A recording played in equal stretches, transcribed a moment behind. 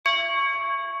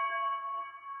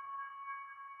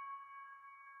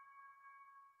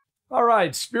All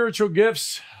right, spiritual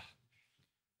gifts.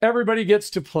 Everybody gets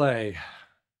to play.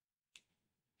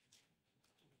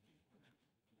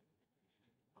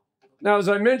 Now, as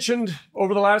I mentioned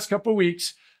over the last couple of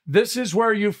weeks, this is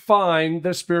where you find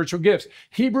the spiritual gifts.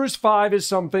 Hebrews 5 is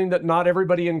something that not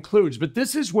everybody includes, but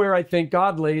this is where I think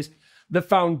God lays the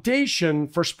foundation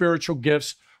for spiritual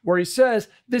gifts, where he says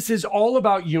this is all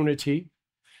about unity.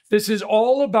 This is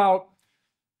all about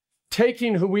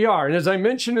taking who we are. And as I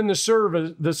mentioned in the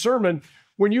sermon,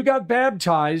 when you got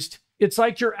baptized, it's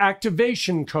like your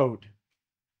activation code.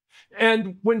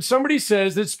 And when somebody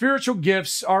says that spiritual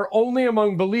gifts are only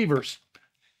among believers,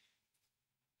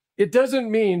 it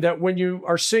doesn't mean that when you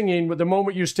are singing, the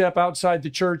moment you step outside the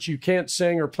church, you can't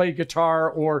sing or play guitar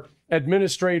or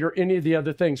administrate or any of the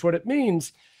other things. What it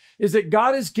means is that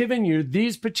God has given you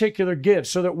these particular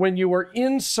gifts so that when you are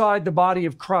inside the body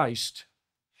of Christ,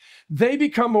 they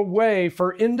become a way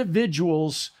for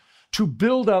individuals to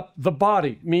build up the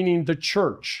body, meaning the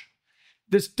church.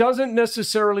 This doesn't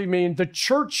necessarily mean the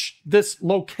church, this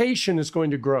location is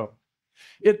going to grow.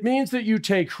 It means that you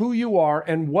take who you are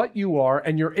and what you are,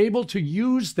 and you're able to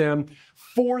use them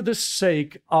for the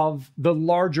sake of the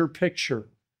larger picture.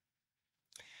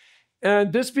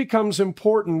 And this becomes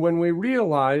important when we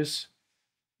realize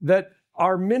that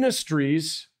our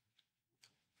ministries,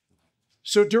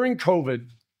 so during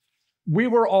COVID, we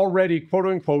were already, quote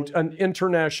unquote, an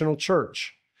international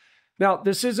church. Now,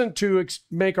 this isn't to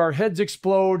make our heads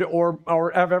explode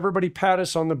or have everybody pat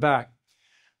us on the back.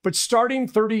 But starting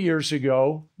 30 years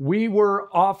ago, we were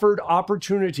offered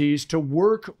opportunities to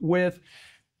work with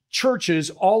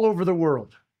churches all over the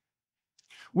world.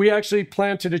 We actually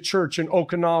planted a church in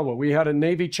Okinawa. We had a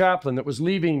Navy chaplain that was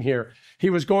leaving here. He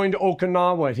was going to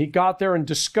Okinawa, and he got there and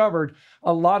discovered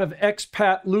a lot of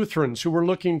expat Lutherans who were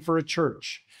looking for a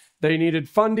church. They needed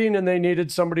funding and they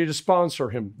needed somebody to sponsor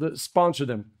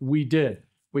them. We did.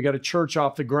 We got a church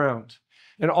off the ground.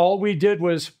 And all we did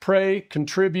was pray,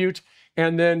 contribute,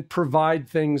 and then provide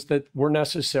things that were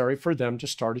necessary for them to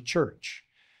start a church.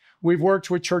 We've worked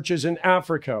with churches in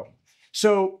Africa.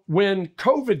 So when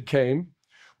COVID came,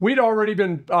 we've already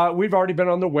been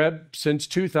on the web since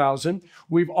 2000.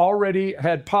 We've already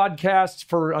had podcasts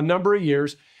for a number of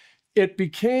years. It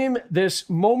became this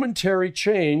momentary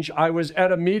change. I was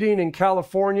at a meeting in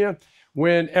California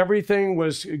when everything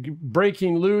was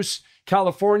breaking loose.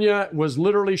 California was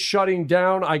literally shutting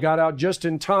down. I got out just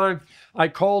in time. I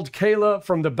called Kayla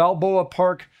from the Balboa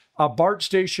Park BART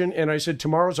station, and I said,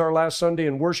 tomorrow's our last Sunday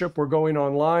in worship. We're going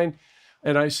online.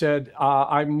 And I said,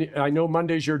 I know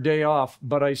Monday's your day off,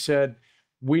 but I said,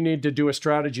 we need to do a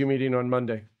strategy meeting on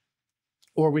Monday,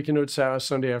 or we can do it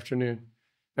Sunday afternoon.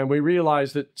 And we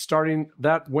realized that starting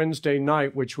that Wednesday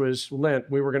night, which was Lent,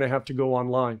 we were going to have to go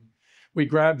online. We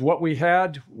grabbed what we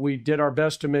had. We did our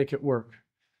best to make it work.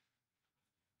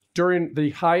 During the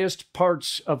highest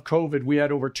parts of COVID, we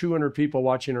had over 200 people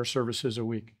watching our services a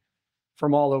week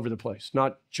from all over the place,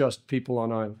 not just people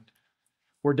on island.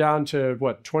 We're down to,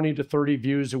 20 to 30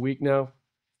 views a week now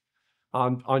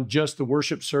on just the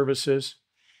worship services.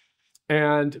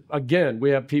 And again, we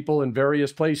have people in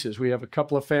various places. We have a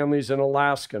couple of families in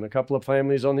Alaska and a couple of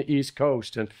families on the East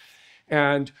Coast.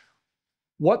 And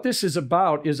what this is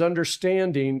about is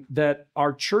understanding that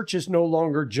our church is no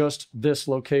longer just this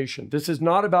location. This is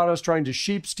not about us trying to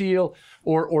sheep steal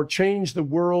or change the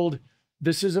world.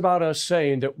 This is about us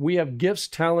saying that we have gifts,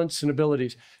 talents, and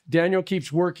abilities. Daniel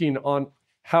keeps working on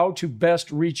how to best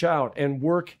reach out and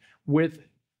work with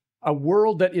a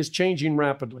world that is changing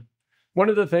rapidly. One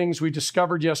of the things we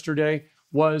discovered yesterday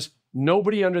was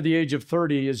nobody under the age of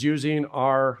 30 is using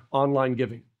our online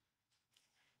giving.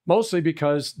 Mostly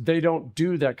because they don't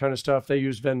do that kind of stuff. They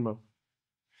use Venmo.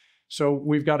 So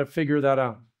we've got to figure that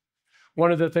out.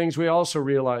 One of the things we also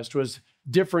realized was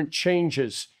different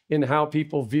changes in how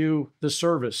people view the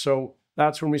service. So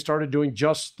that's when we started doing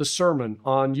just the sermon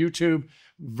on YouTube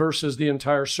versus the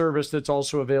entire service that's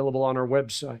also available on our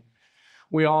website.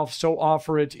 We also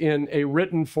offer it in a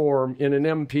written form, in an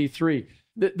MP3.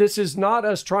 This is not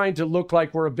us trying to look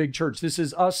like we're a big church. This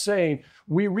is us saying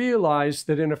we realize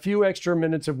that in a few extra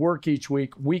minutes of work each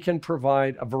week, we can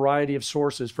provide a variety of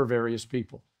sources for various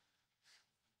people.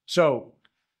 So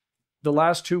the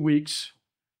last 2 weeks,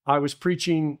 I was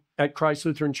preaching at Christ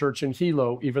Lutheran Church in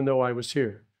Hilo, even though I was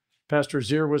here. Pastor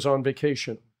Zier was on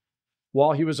vacation.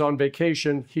 While he was on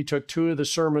vacation, he took 2 of the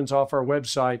sermons off our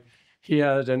website. He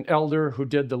had an elder who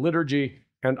did the liturgy,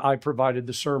 and I provided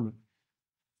the sermon.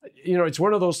 You know, it's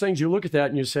one of those things you look at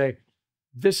that and you say,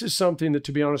 this is something that,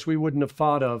 to be honest, we wouldn't have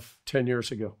thought of 10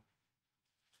 years ago.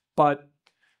 But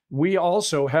we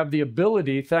also have the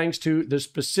ability, thanks to the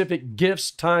specific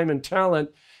gifts, time, and talent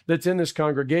that's in this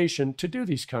congregation, to do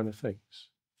these kind of things.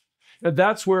 And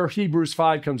that's where Hebrews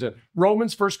 5 comes in.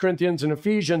 Romans, 1 Corinthians, and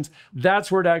Ephesians,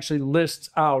 that's where it actually lists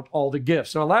out all the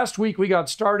gifts. Now, last week we got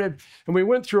started and we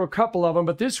went through a couple of them,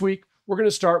 but this week we're going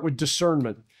to start with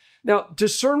discernment. Now,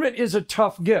 discernment is a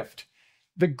tough gift.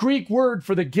 The Greek word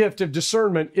for the gift of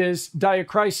discernment is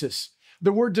diakrisis.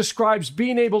 The word describes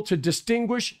being able to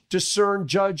distinguish, discern,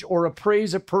 judge, or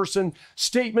appraise a person,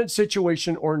 statement,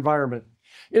 situation, or environment.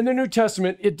 In the New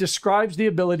Testament, it describes the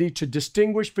ability to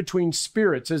distinguish between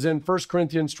spirits, as in 1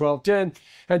 Corinthians 12:10,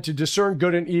 and to discern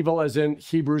good and evil, as in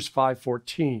Hebrews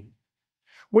 5:14.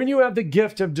 When you have the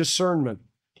gift of discernment,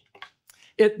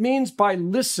 it means by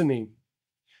listening,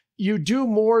 you do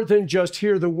more than just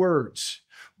hear the words.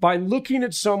 By looking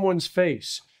at someone's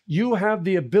face, you have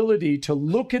the ability to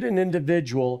look at an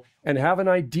individual and have an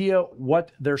idea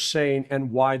what they're saying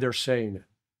and why they're saying it.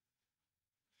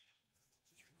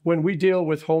 When we deal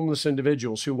with homeless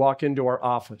individuals who walk into our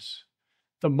office,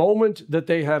 the moment that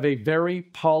they have a very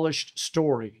polished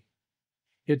story,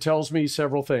 it tells me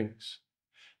several things.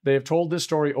 They have told this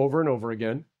story over and over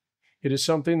again. It is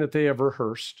something that they have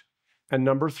rehearsed. And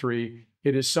number 3,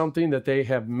 it is something that they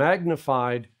have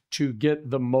magnified to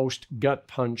get the most gut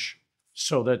punch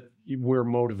so that we're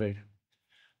motivated.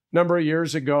 A number of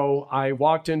years ago, I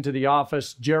walked into the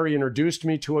office. Jerry introduced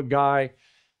me to a guy,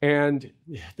 and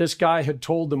this guy had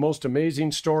told the most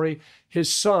amazing story.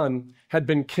 His son had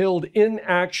been killed in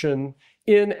action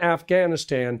in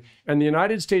Afghanistan, and the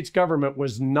United States government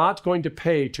was not going to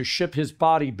pay to ship his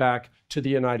body back to the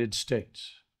United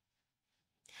States.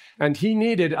 And he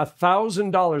needed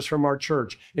 $1,000 from our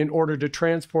church in order to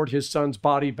transport his son's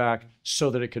body back so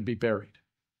that it could be buried.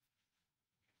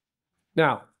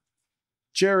 Now,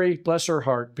 Jerry, bless her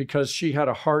heart, because she had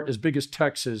a heart as big as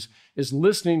Texas, is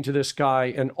listening to this guy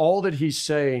and all that he's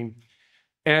saying.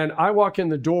 And I walk in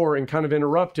the door and kind of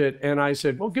interrupt it. And I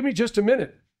said, well, give me just a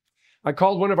minute. I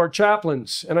called one of our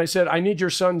chaplains and I said, I need your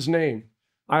son's name.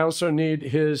 I also need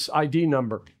his ID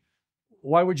number.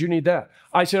 Why would you need that?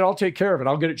 I said, I'll take care of it.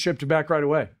 I'll get it shipped back right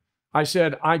away. I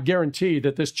said, I guarantee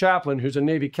that this chaplain, who's a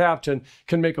Navy captain,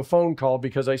 can make a phone call,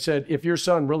 because I said, if your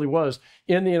son really was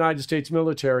in the United States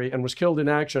military and was killed in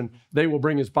action, they will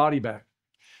bring his body back.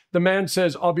 The man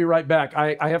says, I'll be right back.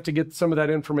 I have to get some of that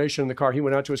information in the car. He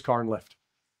went out to his car and left.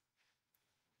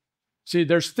 See,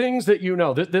 there's things that you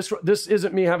know. This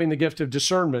isn't me having the gift of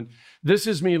discernment. This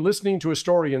is me listening to a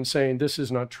story and saying, this is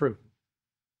not true.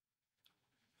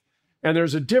 And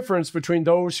there's a difference between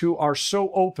those who are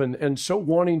so open and so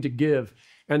wanting to give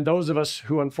and those of us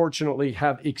who unfortunately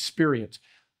have experience.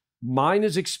 Mine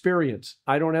is experience.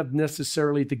 I don't have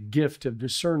necessarily the gift of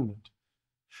discernment.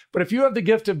 But if you have the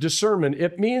gift of discernment,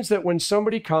 it means that when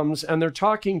somebody comes and they're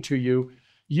talking to you,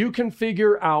 you can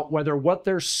figure out whether what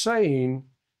they're saying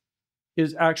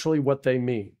is actually what they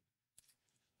mean.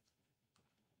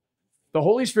 The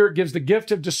Holy Spirit gives the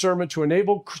gift of discernment to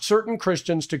enable certain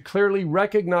Christians to clearly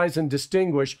recognize and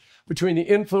distinguish between the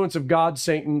influence of God,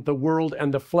 Satan, the world,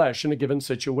 and the flesh in a given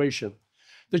situation.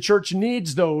 The church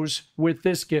needs those with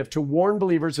this gift to warn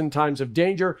believers in times of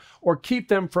danger or keep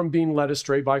them from being led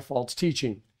astray by false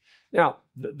teaching. Now,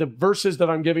 the verses that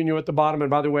I'm giving you at the bottom, and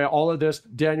by the way, all of this,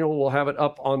 Daniel will have it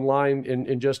up online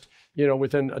in just,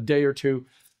 within a day or two.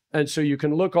 And so you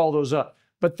can look all those up.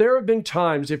 But there have been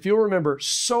times, if you'll remember,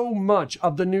 so much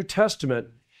of the New Testament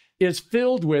is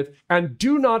filled with, and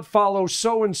do not follow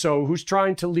so-and-so who's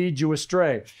trying to lead you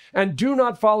astray. And do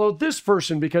not follow this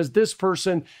person because this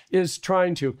person is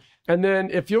trying to. And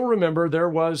then, if you'll remember, there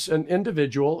was an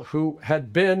individual who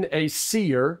had been a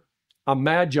seer, a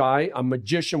magi, a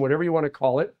magician, whatever you want to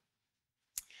call it.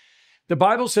 The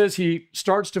Bible says he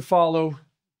starts to follow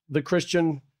the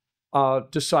Christian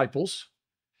disciples.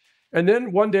 And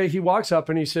then one day he walks up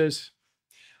and he says,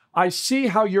 I see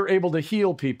how you're able to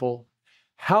heal people.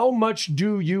 How much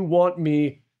do you want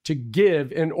me to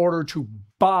give in order to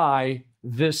buy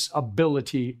this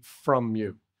ability from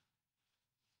you?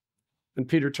 And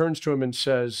Peter turns to him and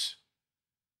says,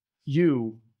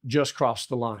 you just crossed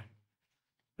the line.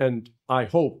 And I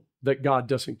hope that God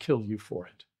doesn't kill you for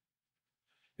it.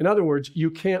 In other words,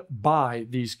 you can't buy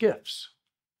these gifts.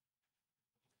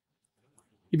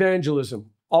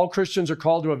 Evangelism. All Christians are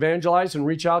called to evangelize and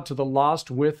reach out to the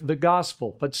lost with the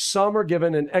gospel, but some are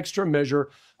given an extra measure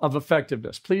of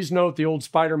effectiveness. Please note the old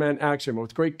Spider-Man axiom,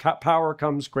 with great power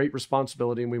comes great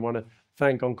responsibility, and we want to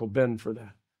thank Uncle Ben for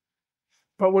that.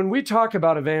 But when we talk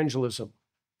about evangelism,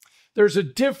 there's a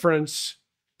difference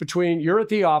between you're at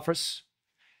the office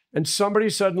and somebody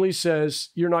suddenly says,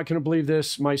 you're not going to believe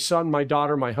this, my son, my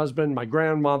daughter, my husband, my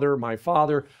grandmother, my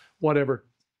father, whatever.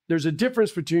 There's a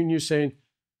difference between you saying,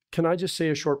 can I just say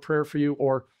a short prayer for you?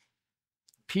 Or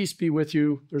peace be with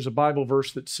you. There's a Bible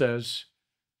verse that says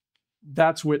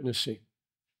that's witnessing.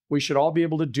 We should all be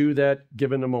able to do that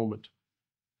given a moment.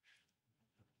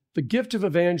 The gift of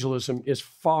evangelism is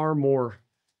far more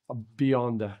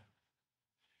beyond that.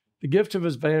 The gift of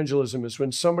evangelism is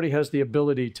when somebody has the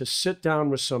ability to sit down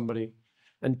with somebody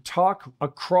and talk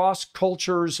across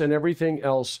cultures and everything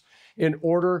else in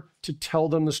order to tell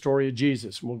them the story of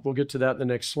Jesus. We'll get to that in the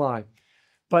next slide.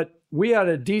 But we had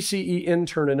a DCE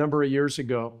intern a number of years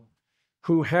ago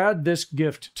who had this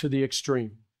gift to the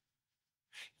extreme.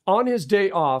 On his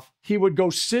day off, he would go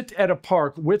sit at a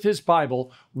park with his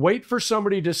Bible, wait for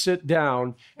somebody to sit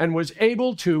down, and was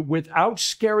able to, without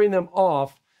scaring them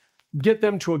off, get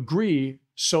them to agree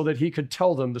so that he could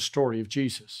tell them the story of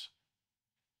Jesus.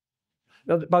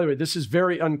 Now, by the way, this is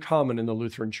very uncommon in the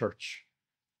Lutheran Church.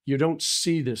 You don't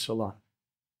see this a lot.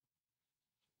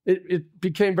 It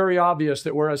became very obvious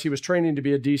that whereas he was training to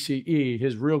be a DCE,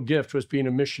 his real gift was being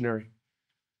a missionary.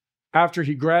 After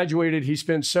he graduated, he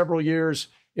spent several years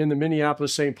in the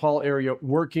Minneapolis-St. Paul area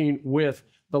working with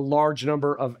the large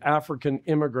number of African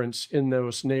immigrants in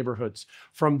those neighborhoods.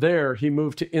 From there, he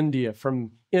moved to India.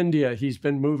 From India, he's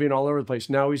been moving all over the place.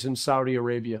 Now he's in Saudi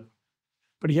Arabia.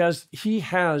 But he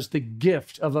has the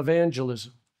gift of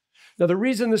evangelism. Now, the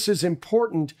reason this is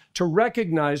important to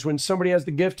recognize when somebody has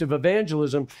the gift of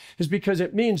evangelism is because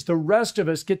it means the rest of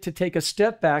us get to take a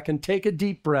step back and take a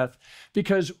deep breath,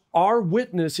 because our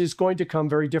witness is going to come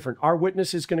very different. Our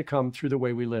witness is going to come through the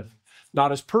way we live,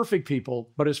 not as perfect people,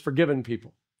 but as forgiven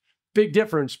people. Big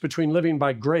difference between living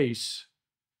by grace,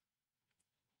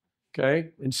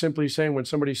 okay, and simply saying when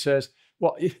somebody says,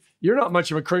 well, you're not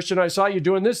much of a Christian. I saw you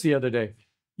doing this the other day.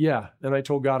 Yeah, and I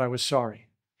told God I was sorry.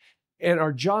 And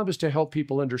our job is to help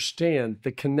people understand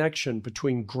the connection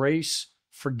between grace,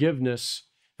 forgiveness,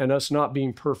 and us not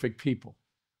being perfect people.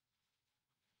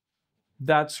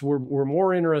 We're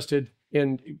more interested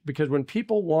in, because when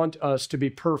people want us to be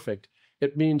perfect,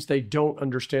 it means they don't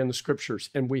understand the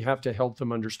scriptures, and we have to help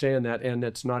them understand that, and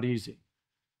it's not easy.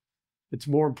 It's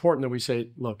more important that we say,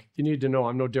 look, you need to know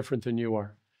I'm no different than you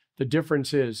are. The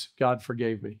difference is God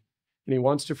forgave me, and he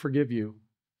wants to forgive you.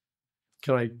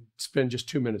 Can I spend just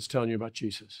 2 minutes telling you about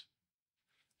Jesus?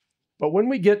 But when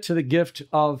we get to the gift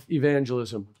of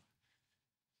evangelism,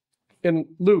 in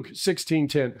Luke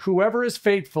 16:10, whoever is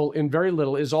faithful in very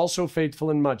little is also faithful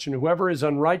in much, and whoever is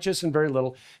unrighteous in very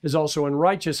little is also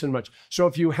unrighteous in much. So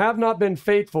if you have not been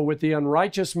faithful with the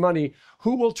unrighteous money,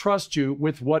 who will trust you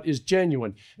with what is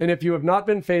genuine? And if you have not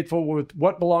been faithful with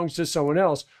what belongs to someone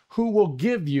else, who will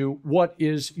give you what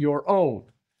is your own?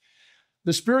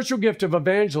 The spiritual gift of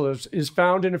evangelism is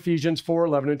found in Ephesians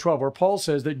 4:11 and 12, where Paul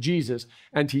says that Jesus,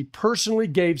 and he personally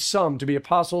gave some to be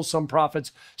apostles, some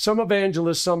prophets, some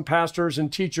evangelists, some pastors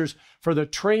and teachers for the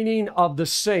training of the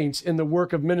saints in the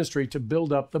work of ministry to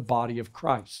build up the body of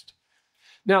Christ.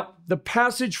 Now, the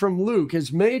passage from Luke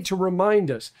is made to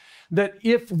remind us that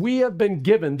if we have been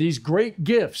given these great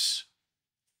gifts,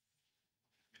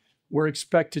 we're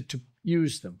expected to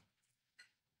use them.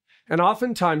 And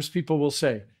oftentimes people will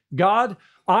say, God,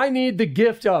 I need the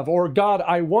gift of, or God,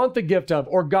 I want the gift of,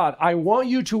 or God, I want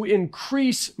you to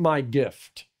increase my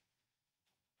gift.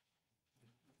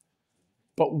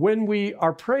 But when we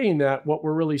are praying that, what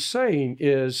we're really saying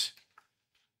is,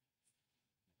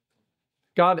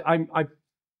 God,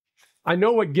 I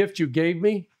know what gift you gave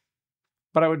me,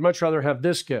 but I would much rather have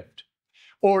this gift.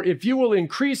 Or if you will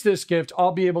increase this gift,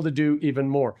 I'll be able to do even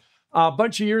more. A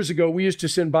bunch of years ago, we used to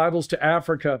send Bibles to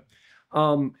Africa.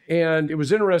 And it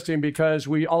was interesting because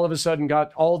we all of a sudden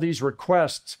got all these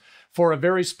requests for a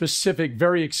very specific,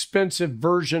 very expensive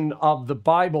version of the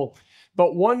Bible.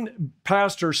 But one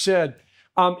pastor said,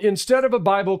 instead of a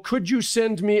Bible, could you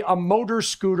send me a motor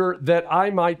scooter that I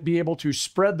might be able to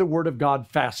spread the word of God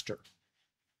faster?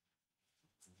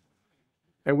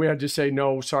 And we had to say,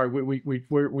 no, sorry,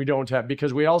 we don't have,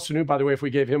 because we also knew, by the way, if we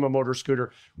gave him a motor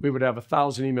scooter, we would have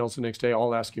 1,000 emails the next day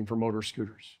all asking for motor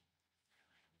scooters.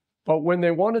 But when they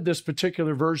wanted this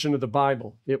particular version of the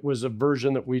Bible, it was a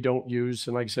version that we don't use.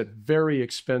 And like I said, very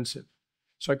expensive.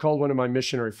 So I called one of my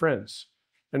missionary friends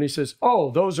and he says,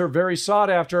 oh, those are very sought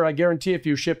after. I guarantee if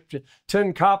you ship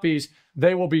 10 copies,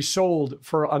 they will be sold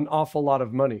for an awful lot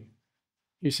of money.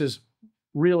 He says,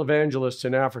 real evangelists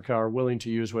in Africa are willing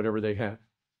to use whatever they have.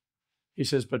 He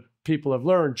says, but people have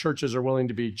learned churches are willing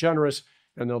to be generous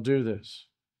and they'll do this.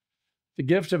 The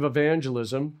gift of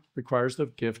evangelism requires the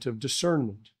gift of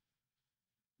discernment.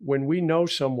 When we know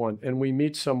someone and we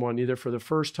meet someone either for the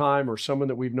first time or someone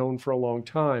that we've known for a long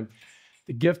time,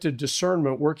 The gift of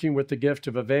discernment, working with the gift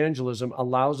of evangelism,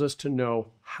 allows us to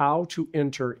know how to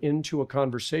enter into a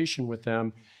conversation with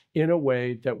them in a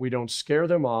way that we don't scare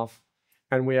them off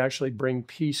and we actually bring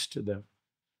peace to them.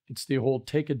 It's the whole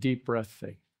take a deep breath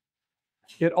thing.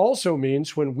 It also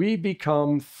means when we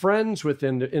become friends with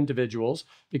individuals,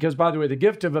 because by the way, the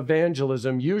gift of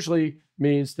evangelism usually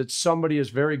means that somebody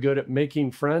is very good at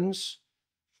making friends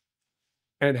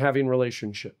and having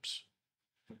relationships.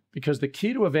 Because the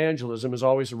key to evangelism is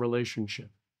always a relationship.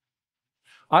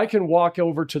 I can walk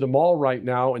over to the mall right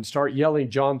now and start yelling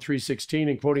John 3:16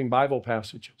 and quoting Bible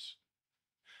passages.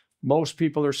 Most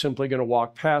people are simply going to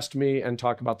walk past me and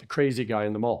talk about the crazy guy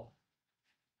in the mall.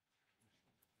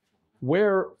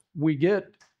 Where we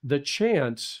get the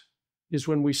chance is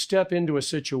when we step into a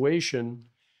situation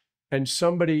and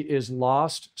somebody is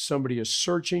lost, somebody is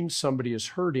searching, somebody is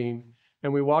hurting,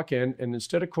 and we walk in, and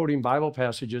instead of quoting Bible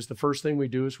passages, the first thing we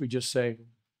do is we just say,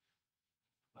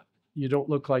 "You don't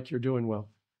look like you're doing well.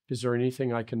 Is there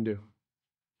anything I can do?"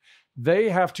 They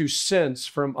have to sense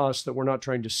from us that we're not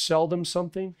trying to sell them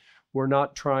something. We're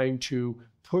not trying to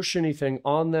push anything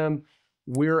on them.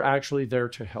 We're actually there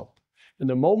to help. And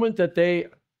the moment that they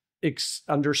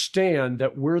understand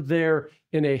that we're there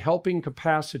in a helping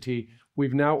capacity,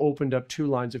 we've now opened up two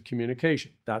lines of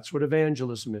communication. That's what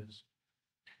evangelism is.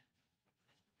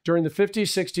 During the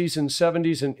 50s, 60s, and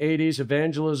 70s, and 80s,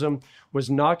 evangelism was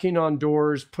knocking on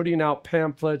doors, putting out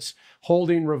pamphlets,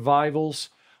 holding revivals.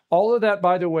 All of that,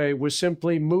 by the way, was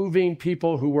simply moving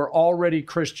people who were already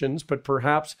Christians, but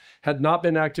perhaps had not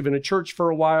been active in a church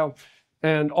for a while.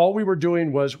 And all we were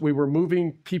doing was we were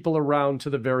moving people around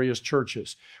to the various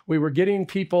churches. We were getting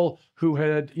people who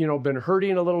had, been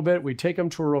hurting a little bit. We'd take them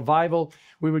to a revival.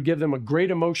 We would give them a great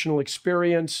emotional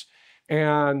experience.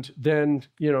 And then,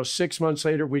 6 months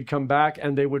later, we'd come back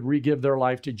and they would re-give their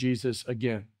life to Jesus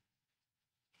again.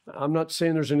 I'm not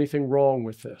saying there's anything wrong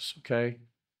with this, okay?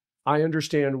 I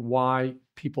understand why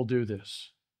people do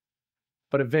this.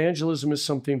 But evangelism is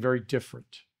something very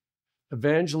different.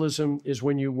 Evangelism is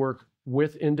when you work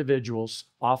with individuals,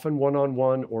 often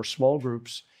one-on-one or small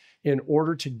groups, in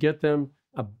order to get them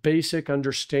a basic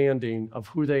understanding of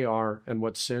who they are and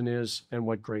what sin is and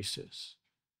what grace is.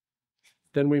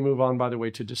 Then we move on, by the way,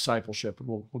 to discipleship, and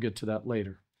we'll get to that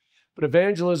later. But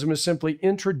evangelism is simply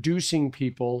introducing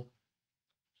people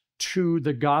to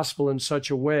the gospel in such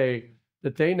a way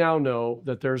that they now know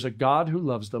that there's a God who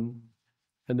loves them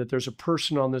and that there's a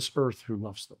person on this earth who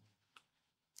loves them.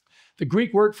 The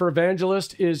Greek word for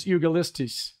evangelist is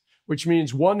eugelistes, which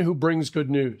means one who brings good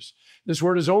news. This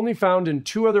word is only found in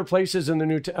two other places in the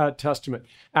New Testament,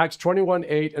 Acts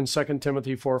 21:8 and 2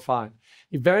 Timothy 4:5.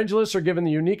 Evangelists are given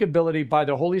the unique ability by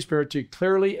the Holy Spirit to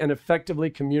clearly and effectively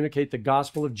communicate the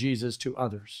gospel of Jesus to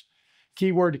others.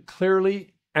 Keyword,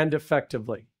 clearly and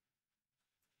effectively.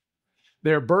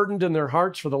 They are burdened in their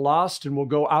hearts for the lost and will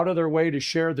go out of their way to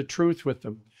share the truth with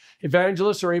them.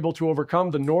 Evangelists are able to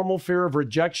overcome the normal fear of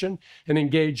rejection and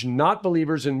engage not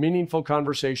believers in meaningful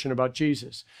conversation about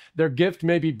Jesus. Their gift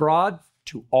may be broad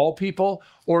to all people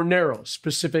or narrow,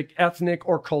 specific ethnic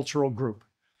or cultural group.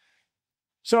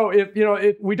 So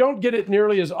we don't get it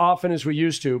nearly as often as we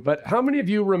used to, but how many of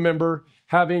you remember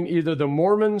having either the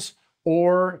Mormons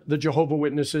or the Jehovah's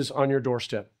Witnesses on your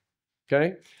doorstep?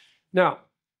 Okay. Now,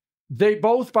 they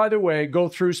both, by the way, go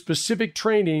through specific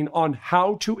training on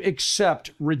how to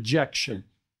accept rejection,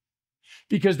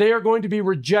 because they are going to be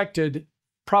rejected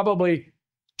probably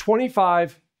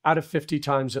 25 out of 50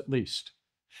 times at least.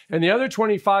 And the other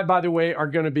 25, by the way, are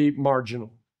going to be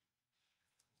marginal.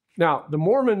 Now, the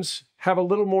Mormons have a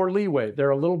little more leeway. They're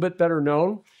a little bit better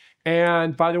known.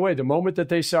 And by the way, the moment that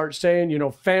they start saying,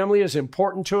 family is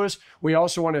important to us, we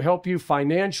also want to help you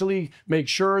financially, make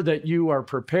sure that you are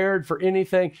prepared for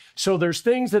anything. So there's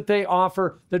things that they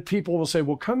offer that people will say,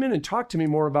 well, come in and talk to me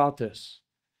more about this.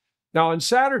 Now on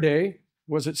Saturday,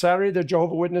 was it Saturday that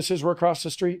Jehovah's Witnesses were across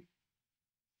the street?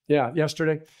 Yeah,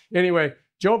 yesterday. Anyway,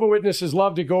 Jehovah's Witnesses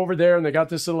love to go over there and they got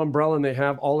this little umbrella and they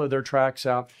have all of their tracts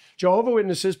out. Jehovah's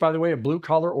Witnesses, by the way, a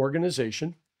blue-collar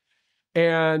organization.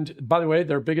 And by the way,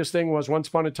 their biggest thing was once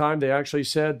upon a time, they actually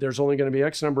said there's only going to be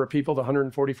X number of people, the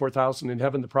 144,000 in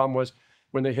heaven. The problem was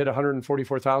when they hit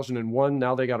 144,001,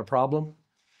 now they got a problem.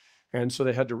 And so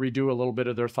they had to redo a little bit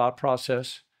of their thought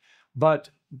process.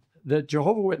 But the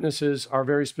Jehovah's Witnesses are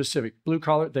very specific. Blue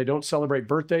collar, they don't celebrate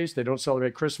birthdays. They don't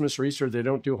celebrate Christmas or Easter. They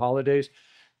don't do holidays.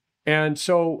 And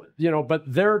so,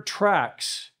 but their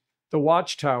tracts, the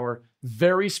Watchtower,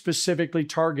 very specifically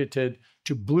targeted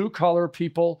to blue collar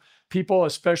people, people,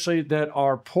 especially that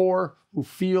are poor, who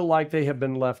feel like they have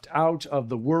been left out of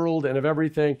the world and of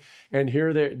everything. And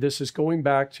here, this is going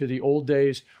back to the old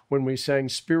days when we sang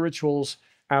spirituals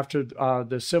after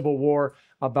the Civil War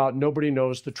about nobody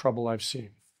knows the trouble I've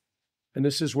seen. And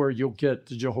this is where you'll get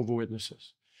the Jehovah's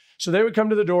Witnesses. So they would come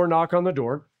to the door, knock on the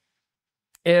door,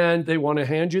 and they want to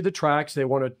hand you the tracts. They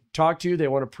want to talk to you. They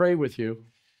want to pray with you.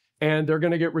 And they're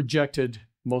going to get rejected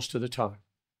most of the time.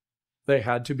 They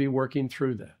had to be working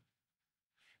through that.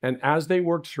 And as they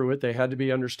worked through it, they had to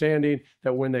be understanding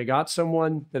that when they got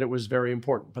someone, that it was very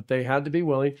important. But they had to be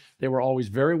willing. They were always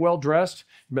very well dressed.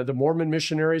 The Mormon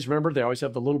missionaries, remember, they always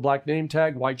have the little black name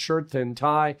tag, white shirt, thin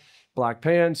tie, black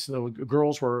pants. The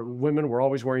women were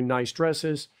always wearing nice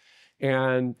dresses.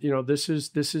 And, this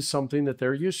is something that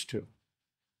they're used to.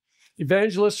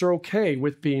 Evangelists are okay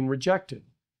with being rejected.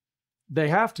 They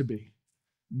have to be,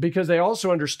 because they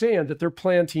also understand that they're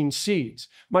planting seeds.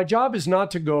 My job is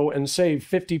not to go and save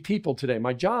 50 people today.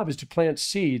 My job is to plant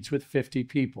seeds with 50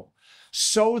 people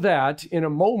so that in a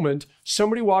moment,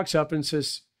 somebody walks up and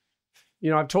says,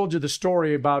 I've told you the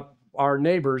story about our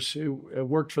neighbors who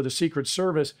worked for the Secret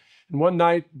Service. And one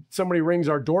night, somebody rings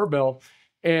our doorbell,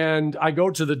 and I go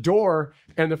to the door,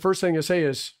 and the first thing they say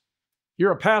is,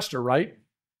 "You're a pastor, right?"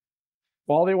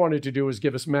 Well, all they wanted to do was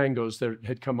give us mangoes that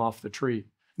had come off the tree.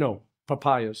 No,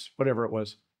 papayas, whatever it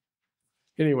was.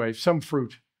 Anyway, some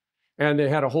fruit. And they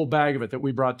had a whole bag of it that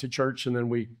we brought to church, and then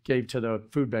we gave to the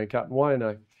food bank out in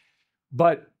Waianae.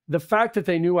 But the fact that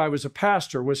they knew I was a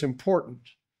pastor was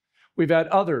important. We've had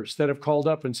others that have called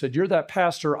up and said, "You're that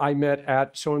pastor I met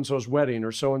at so-and-so's wedding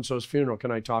or so-and-so's funeral.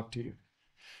 Can I talk to you?"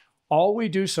 All we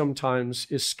do sometimes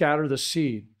is scatter the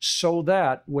seed so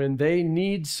that when they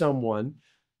need someone,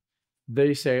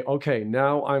 they say, "Okay,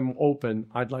 now I'm open.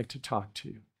 I'd like to talk to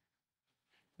you."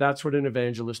 That's what an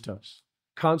evangelist does.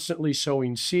 Constantly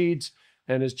sowing seeds.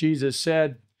 And as Jesus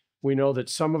said, we know that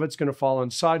some of it's going to fall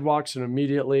on sidewalks and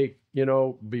immediately,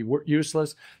 be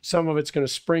useless. Some of it's going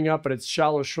to spring up, but it's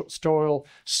shallow soil.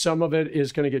 Some of it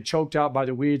is going to get choked out by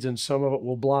the weeds, and some of it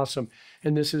will blossom.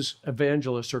 And this is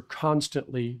evangelists are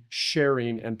constantly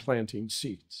sharing and planting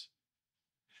seeds.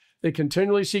 They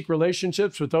continually seek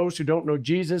relationships with those who don't know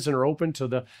Jesus and are open to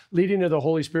the leading of the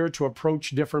Holy Spirit to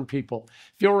approach different people.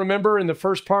 If you'll remember in the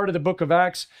first part of the book of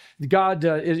Acts, God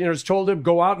has told him,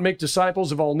 go out and make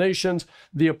disciples of all nations.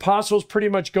 The apostles pretty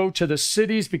much go to the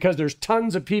cities because there's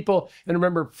tons of people. And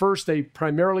remember, first they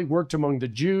primarily worked among the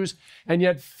Jews. And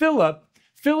yet Philip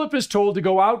is told to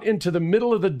go out into the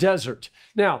middle of the desert.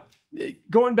 Now,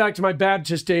 going back to my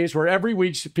Baptist days where every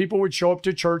week people would show up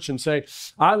to church and say,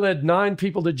 "I led 9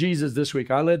 people to Jesus this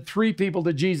week. I led 3 people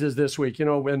to Jesus this week."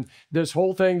 And this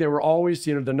whole thing, they were always,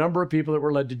 the number of people that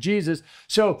were led to Jesus.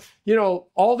 So,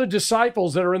 all the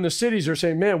disciples that are in the cities are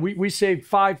saying, "Man, we saved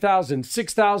 5,000,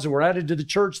 6,000 were added to the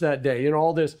church that day,"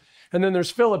 all this. And then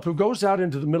there's Philip who goes out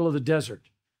into the middle of the desert.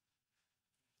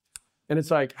 And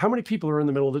it's like, how many people are in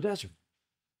the middle of the desert?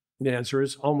 And the answer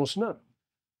is almost none.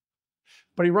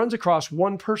 But he runs across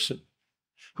one person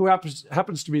who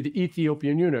happens to be the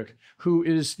Ethiopian eunuch, who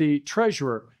is the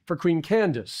treasurer for Queen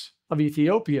Candace of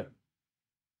Ethiopia.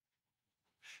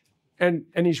 And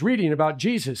he's reading about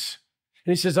Jesus.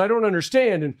 And he says, "I don't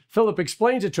understand." And Philip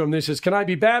explains it to him. And he says, "Can I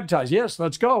be baptized?" "Yes,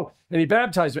 let's go." And he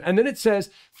baptized him. And then it says,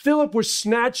 Philip was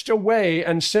snatched away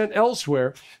and sent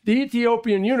elsewhere. The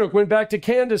Ethiopian eunuch went back to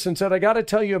Candace and said, "I got to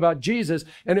tell you about Jesus."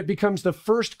 And it becomes the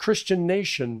first Christian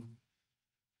nation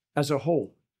as a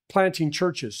whole, planting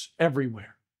churches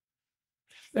everywhere.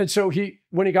 And so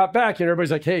when he got back,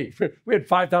 everybody's like, "Hey, we had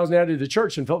 5,000 added to the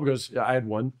church." And Philip goes, "I had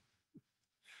one."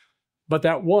 But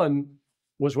that one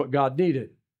was what God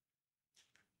needed.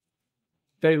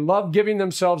 They love giving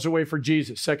themselves away for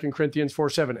Jesus, 2 Corinthians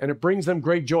 4:7. And it brings them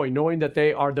great joy, knowing that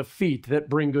they are the feet that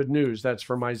bring good news. That's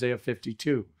from Isaiah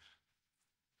 52.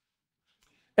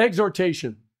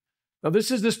 Exhortation. Now,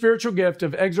 this is the spiritual gift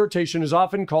of exhortation, is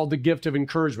often called the gift of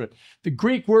encouragement. The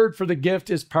Greek word for the gift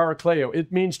is parakleo.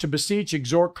 It means to beseech,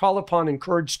 exhort, call upon,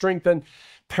 encourage, strengthen,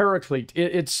 paraclete.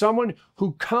 It's someone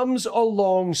who comes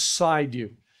alongside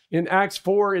you. In Acts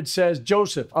 4, it says,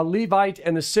 Joseph, a Levite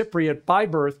and a Cypriot by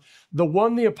birth, the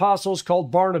one the apostles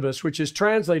called Barnabas, which is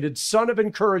translated son of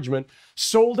encouragement,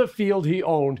 sold a field he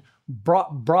owned,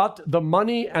 brought the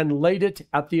money and laid it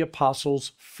at the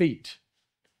apostles' feet.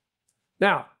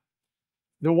 Now,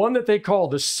 the one that they call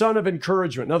the son of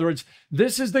encouragement. In other words,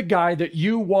 this is the guy that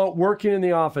you want working in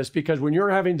the office, because when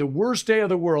you're having the worst day of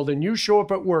the world and you show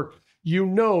up at work, you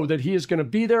know that he is going to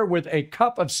be there with a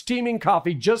cup of steaming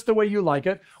coffee just the way you like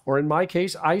it, or in my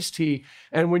case, iced tea.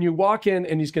 And when you walk in,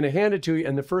 and he's going to hand it to you,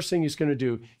 and the first thing he's going to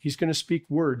do, he's going to speak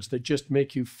words that just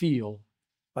make you feel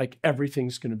like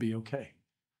everything's going to be okay.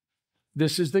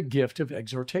 This is the gift of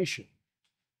exhortation.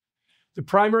 The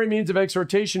primary means of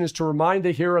exhortation is to remind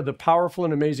the hearer of the powerful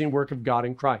and amazing work of God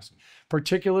in Christ,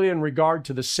 particularly in regard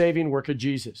to the saving work of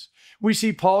Jesus. We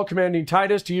see Paul commanding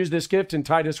Titus to use this gift in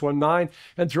Titus 1:9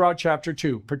 and throughout chapter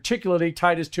 2, particularly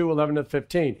Titus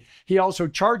 2:11-15. He also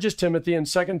charges Timothy in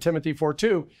 2 Timothy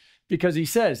 4:2 because he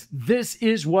says, this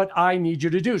is what I need you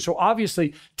to do. So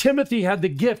obviously, Timothy had the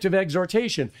gift of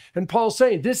exhortation. And Paul's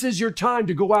saying, this is your time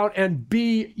to go out and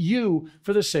be you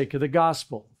for the sake of the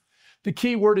gospel. The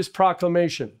key word is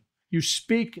proclamation. You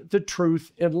speak the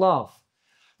truth in love.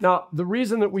 Now, the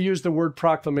reason that we use the word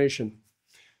proclamation,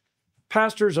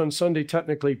 pastors on Sunday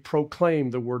technically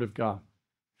proclaim the word of God.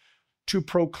 To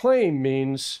proclaim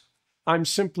means I'm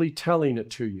simply telling it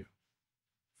to you.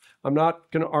 I'm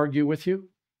not going to argue with you.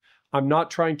 I'm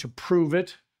not trying to prove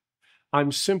it.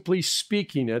 I'm simply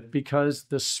speaking it because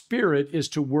the Spirit is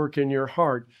to work in your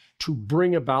heart to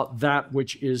bring about that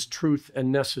which is truth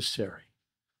and necessary.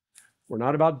 We're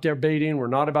not about debating. We're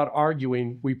not about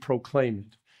arguing. We proclaim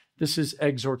it. This is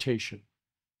exhortation.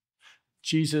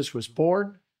 Jesus was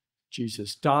born.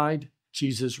 Jesus died.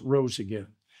 Jesus rose again.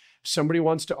 If somebody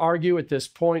wants to argue at this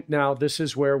point now, this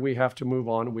is where we have to move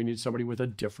on. We need somebody with a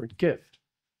different gift.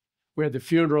 We had the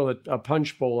funeral at a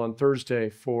Punch Bowl on Thursday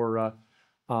for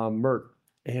Mert.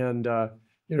 And,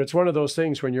 it's one of those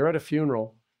things when you're at a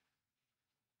funeral,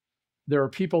 there are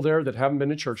people there that haven't been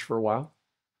to church for a while.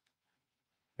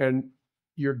 And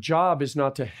your job is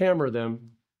not to hammer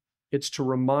them, it's to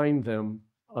remind them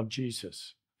of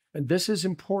Jesus. And this is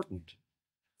important.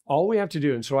 All we have to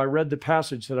do, and so I read the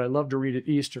passage that I love to read at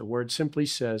Easter, where it simply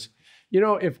says,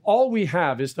 if all we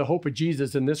have is the hope of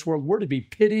Jesus in this world, we're to be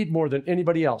pitied more than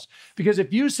anybody else. Because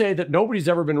if you say that nobody's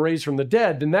ever been raised from the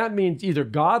dead, then that means either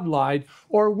God lied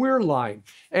or we're lying.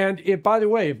 And by the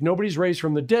way, if nobody's raised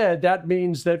from the dead, that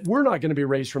means that we're not going to be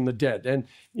raised from the dead. And,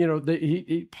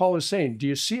 Paul is saying, do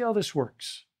you see how this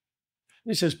works?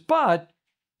 And he says, but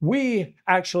we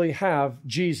actually have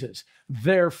Jesus.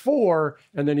 Therefore,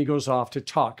 and then he goes off to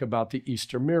talk about the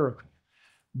Easter miracle.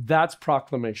 That's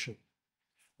proclamation.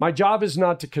 My job is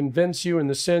not to convince you in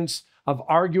the sense of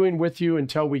arguing with you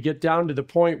until we get down to the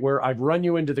point where I've run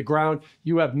you into the ground,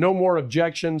 you have no more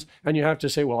objections, and you have to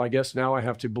say, well, I guess now I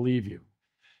have to believe you.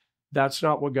 That's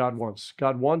not what God wants.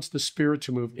 God wants the Spirit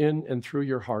to move in and through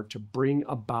your heart to bring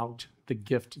about the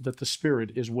gift that the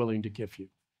Spirit is willing to give you.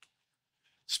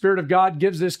 Spirit of God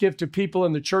gives this gift to people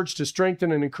in the church to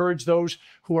strengthen and encourage those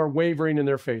who are wavering in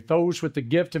their faith. Those with the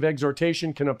gift of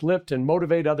exhortation can uplift and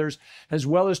motivate others, as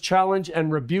well as challenge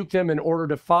and rebuke them in order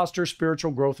to foster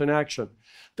spiritual growth and action.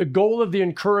 The goal of the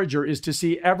encourager is to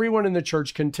see everyone in the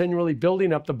church continually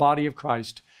building up the body of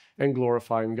Christ and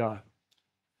glorifying God.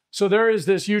 So there is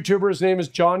this YouTuber. His name is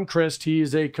John Christ. He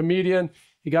is a comedian.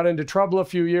 He got into trouble a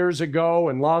few years ago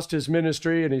and lost his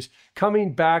ministry, and he's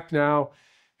coming back now.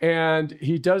 And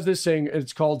he does this thing,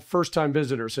 it's called First Time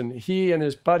Visitors. And he and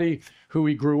his buddy, who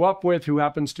he grew up with, who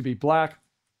happens to be black,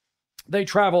 they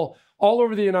travel all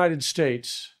over the United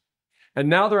States. And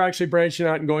now they're actually branching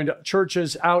out and going to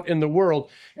churches out in the world.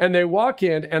 And they walk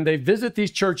in and they visit these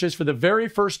churches for the very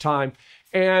first time.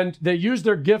 And they use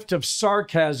their gift of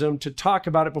sarcasm to talk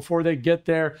about it before they get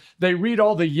there. They read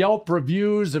all the Yelp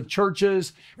reviews of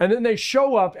churches, and then they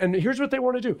show up, and here's what they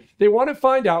want to do. They want to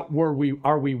find out,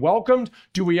 are we welcomed?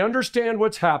 Do we understand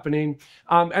what's happening?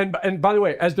 And by the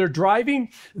way, as they're driving,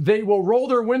 they will roll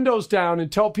their windows down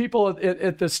and tell people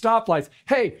at the stoplights,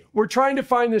 hey, we're trying to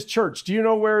find this church. Do you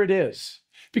know where it is?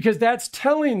 Because that's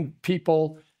telling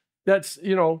people, does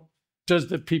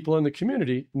the people in the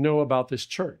community know about this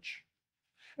church?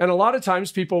 And a lot of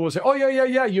times people will say, oh,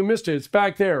 yeah, you missed it. It's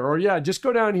back there. Or yeah, just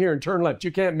go down here and turn left.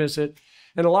 You can't miss it.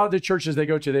 And a lot of the churches they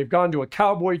go to, they've gone to a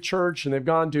cowboy church and they've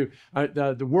gone to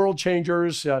the World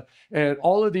Changers and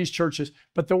all of these churches.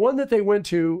 But the one that they went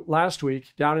to last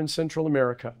week down in Central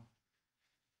America,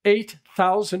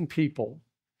 8,000 people.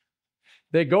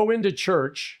 They go into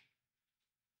church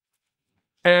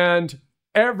and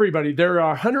everybody, there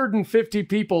are 150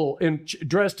 people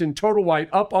dressed in total white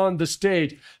up on the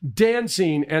stage,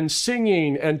 dancing and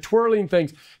singing and twirling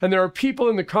things. And there are people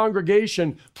in the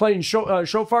congregation playing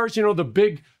shofars, the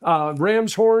big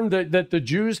ram's horn that the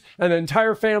Jews and the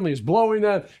entire family is blowing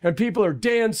that. And people are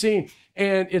dancing.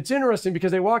 And it's interesting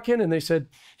because they walk in and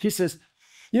he says,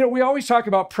 we always talk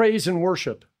about praise and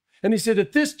worship. And he said,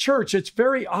 at this church, it's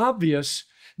very obvious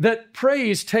that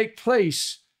praise takes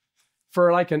place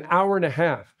for like an hour and a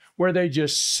half, where they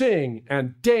just sing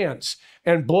and dance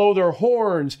and blow their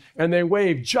horns and they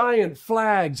wave giant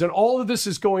flags and all of this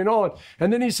is going on.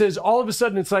 And then he says, all of a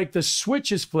sudden, it's like the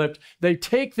switch is flipped. They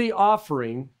take the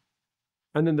offering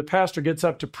And then the pastor gets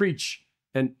up to preach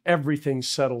and everything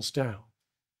settles down.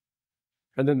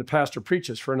 And then the pastor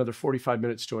preaches for another 45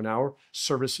 minutes to an hour.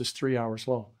 Service is 3 hours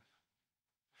long.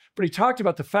 But he talked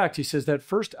about the fact, he says that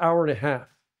first hour and a half,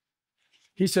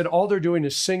 he said all they're doing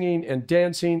is singing and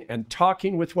dancing and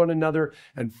talking with one another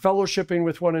and fellowshipping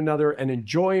with one another and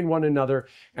enjoying one another.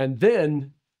 And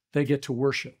then they get to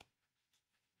worship.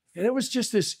 And it was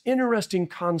just this interesting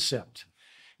concept,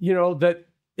 that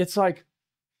it's like,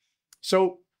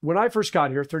 so when I first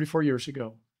got here 34 years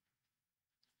ago,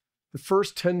 the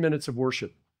first 10 minutes of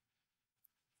worship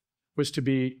was to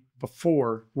be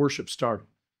before worship started.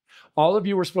 All of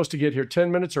you were supposed to get here 10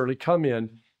 minutes early, come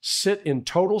in, sit in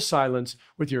total silence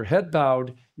with your head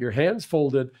bowed, your hands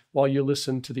folded while you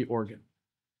listen to the organ.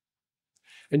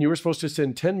 And you were supposed to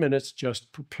spend 10 minutes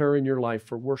just preparing your life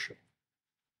for worship.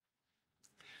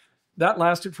 That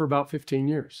lasted for about 15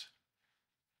 years.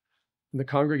 And the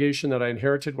congregation that I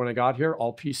inherited when I got here,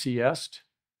 all PCS'd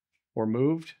or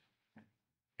moved.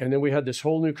 And then we had this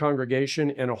whole new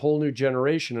congregation and a whole new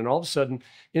generation. And all of a sudden,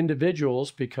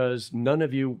 individuals, because none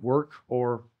of you work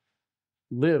or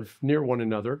live near one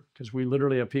another, because we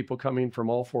literally have people coming from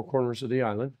all four corners of the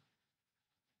island,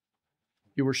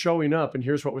 you were showing up, and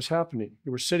here's what was happening.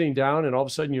 You were sitting down, and all of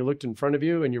a sudden you looked in front of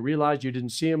you, and you realized you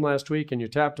didn't see him last week, and you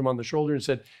tapped him on the shoulder and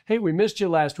said, hey, we missed you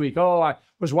last week. Oh, I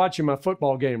was watching my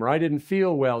football game, or I didn't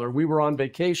feel well, or we were on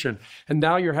vacation. And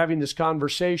now you're having this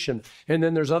conversation, and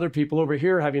then there's other people over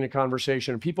here having a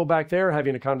conversation, and people back there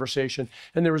having a conversation,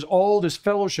 and there was all this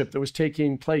fellowship that was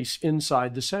taking place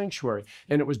inside the sanctuary,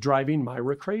 and it was driving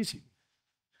Myra crazy.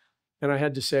 And I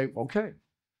had to say, okay.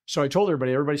 So I told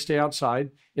everybody stay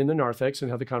outside in the narthex and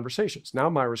have the conversations. Now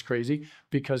Myra's crazy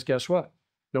because guess what?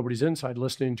 Nobody's inside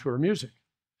listening to her music.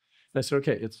 And I said,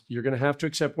 okay, you're going to have to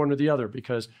accept one or the other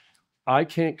because I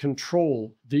can't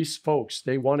control these folks.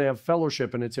 They want to have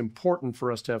fellowship, and it's important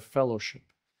for us to have fellowship.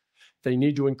 They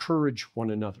need to encourage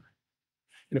one another.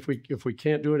 And if we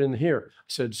can't do it in here, I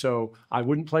said, so I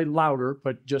wouldn't play louder,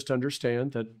 but just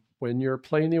understand that when you're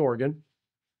playing the organ,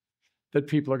 that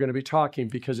people are going to be talking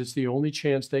because it's the only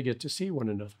chance they get to see one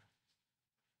another.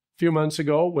 A few months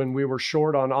ago, when we were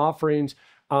short on offerings,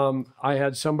 I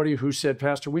had somebody who said,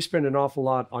 Pastor, we spend an awful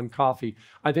lot on coffee.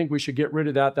 I think we should get rid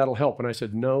of that. That'll help. And I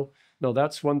said, no,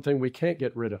 that's one thing we can't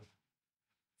get rid of.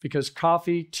 Because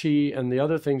coffee, tea, and the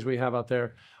other things we have out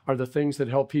there are the things that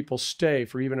help people stay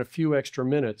for even a few extra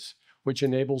minutes, which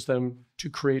enables them to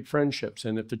create friendships.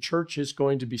 And if the church is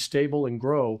going to be stable and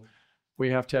grow, we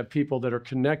have to have people that are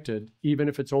connected, even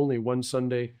if it's only one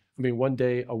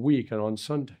day a week and on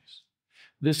Sundays.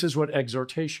 This is what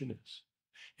exhortation is.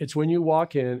 It's when you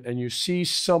walk in and you see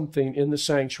something in the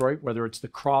sanctuary, whether it's the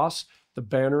cross, the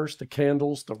banners, the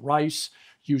candles, the rice,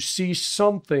 you see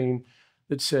something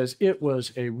that says it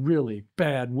was a really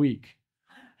bad week,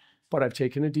 but I've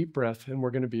taken a deep breath and we're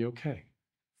going to be okay.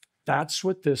 That's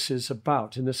what this is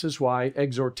about. And this is why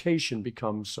exhortation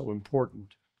becomes so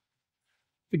important.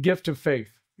 The gift of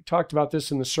faith. We talked about this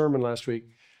in the sermon last week.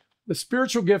 The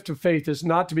spiritual gift of faith is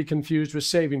not to be confused with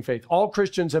saving faith. All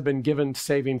Christians have been given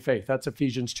saving faith. That's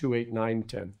Ephesians 2, 8, 9,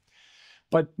 10.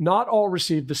 But not all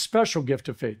receive the special gift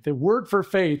of faith. The word for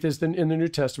faith in the New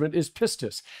Testament is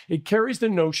pistis. It carries the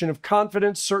notion of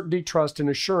confidence, certainty, trust, and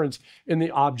assurance in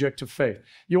the object of faith.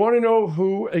 You want to know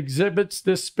who exhibits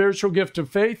this spiritual gift of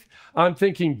faith? I'm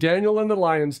thinking Daniel in the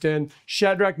lion's den,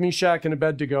 Shadrach, Meshach, and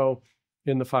Abednego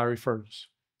in the fiery furnace.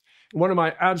 One of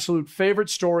my absolute favorite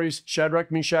stories,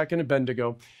 Shadrach, Meshach, and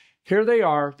Abednego. Here they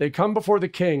are. They come before the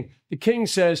king. The king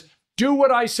says, do what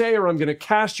I say or I'm going to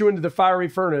cast you into the fiery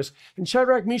furnace. And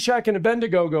Shadrach, Meshach, and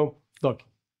Abednego go, look,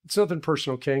 it's nothing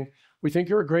personal, king. We think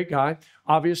you're a great guy.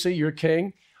 Obviously, you're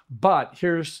king. But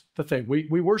here's the thing.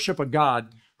 We worship a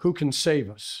God who can save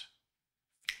us.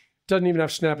 Doesn't even have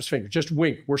to snap his finger. Just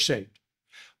wink. We're saved.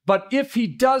 But if he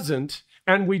doesn't,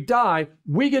 and we die,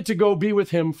 we get to go be with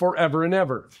him forever and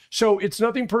ever. So it's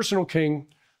nothing personal, king,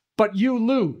 but you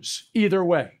lose either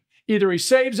way. Either he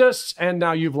saves us and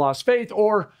now you've lost faith,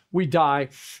 or we die.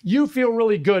 You feel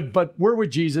really good, but we're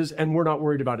with Jesus and we're not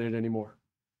worried about it anymore.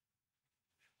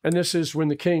 And this is when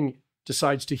the king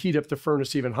decides to heat up the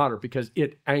furnace even hotter because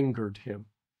it angered him.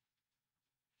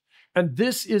 And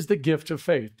this is the gift of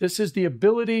faith. This is the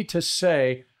ability to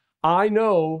say, I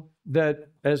know that,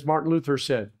 as Martin Luther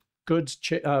said,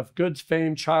 goods,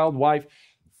 fame, child, wife,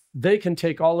 they can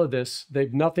take all of this.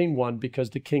 They've nothing won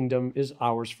because the kingdom is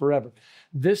ours forever.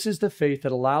 This is the faith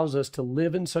that allows us to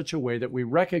live in such a way that we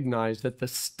recognize that the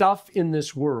stuff in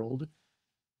this world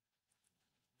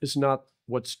is not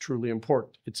what's truly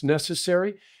important. It's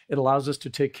necessary. It allows us to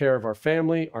take care of our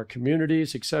family, our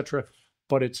communities, etc.,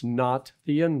 but it's not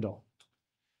the end all.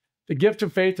 The gift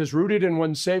of faith is rooted in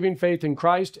one's saving faith in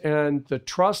Christ and the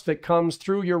trust that comes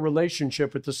through your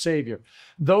relationship with the Savior.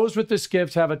 Those with this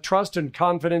gift have a trust and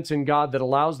confidence in God that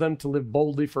allows them to live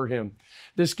boldly for Him.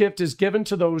 This gift is given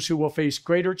to those who will face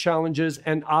greater challenges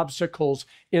and obstacles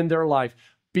in their life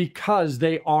because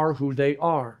they are who they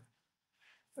are.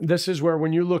 This is where,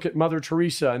 when you look at Mother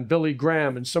Teresa and Billy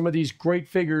Graham and some of these great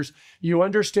figures, you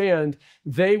understand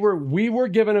we were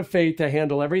given a faith to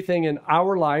handle everything in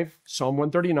our life. Psalm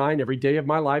 139, every day of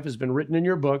my life has been written in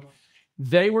your book.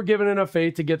 They were given enough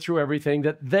faith to get through everything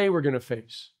that they were going to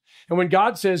face. And when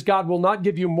God says God will not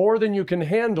give you more than you can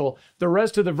handle, the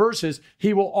rest of the verses,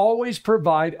 He will always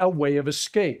provide a way of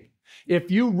escape. If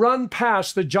you run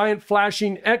past the giant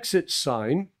flashing exit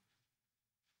sign,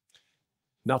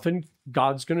 nothing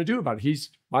God's going to do about it. He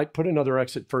might put another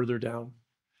exit further down,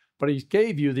 but He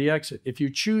gave you the exit. If you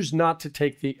choose not to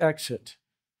take the exit,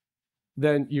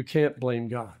 then you can't blame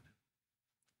God.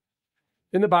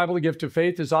 In the Bible, the gift of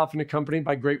faith is often accompanied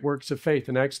by great works of faith.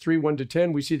 In Acts 3,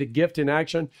 1-10, we see the gift in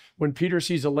action when Peter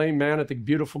sees a lame man at the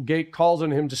beautiful gate, calls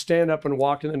on him to stand up and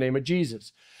walk in the name of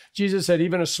Jesus. Jesus said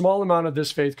even a small amount of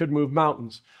this faith could move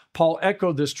mountains. Paul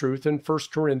echoed this truth in 1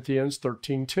 Corinthians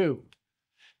 13:2.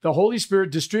 The Holy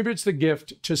Spirit distributes the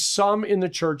gift to some in the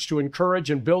church to encourage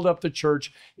and build up the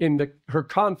church in her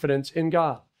confidence in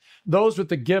God. Those with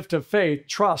the gift of faith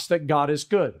trust that God is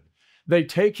good. They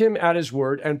take Him at His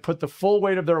word and put the full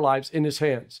weight of their lives in His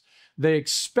hands. They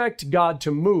expect God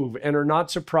to move and are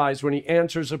not surprised when He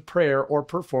answers a prayer or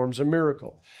performs a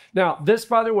miracle. Now, this,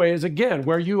 by the way, is again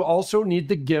where you also need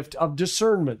the gift of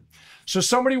discernment. So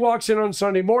somebody walks in on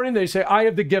Sunday morning, they say, I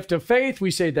have the gift of faith. We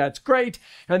say, that's great.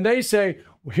 And they say,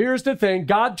 well, here's the thing.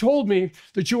 God told me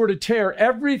that you were to tear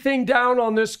everything down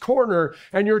on this corner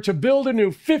and you're to build a new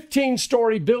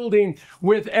 15-story building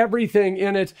with everything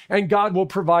in it, and God will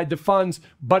provide the funds.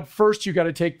 But first, you got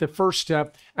to take the first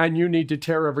step and you need to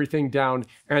tear everything down,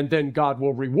 and then God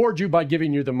will reward you by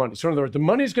giving you the money. So in other words, the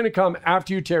money's going to come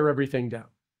after you tear everything down.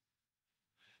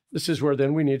 This is where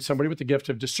then we need somebody with the gift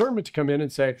of discernment to come in and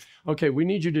say, okay, we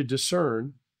need you to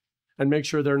discern and make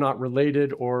sure they're not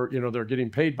related or, they're getting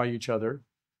paid by each other.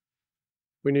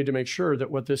 We need to make sure that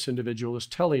what this individual is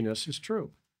telling us is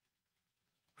true.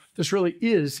 This really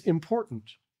is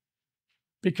important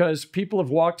because people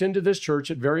have walked into this church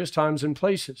at various times and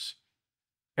places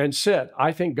and said,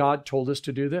 I think God told us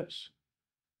to do this.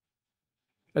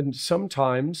 And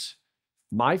sometimes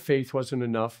my faith wasn't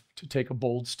enough to take a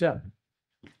bold step.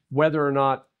 Whether or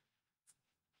not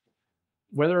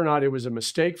it was a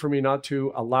mistake for me not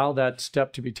to allow that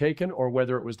step to be taken or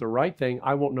whether it was the right thing,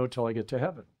 I won't know till I get to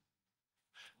heaven.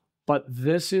 But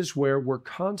this is where we're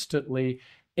constantly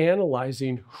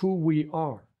analyzing who we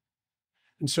are.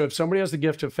 And so if somebody has the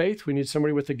gift of faith, we need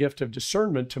somebody with the gift of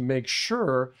discernment to make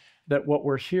sure that what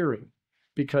we're hearing,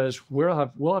 because we'll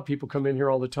have people come in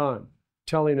here all the time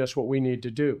telling us what we need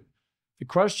to do. The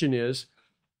question is,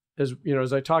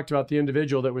 as I talked about the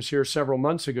individual that was here several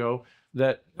months ago,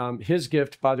 that his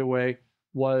gift, by the way,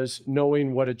 was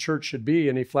knowing what a church should be.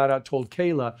 And he flat out told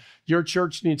Kayla, your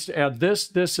church needs to add this,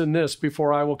 this, and this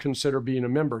before I will consider being a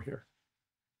member here.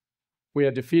 We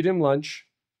had to feed him lunch.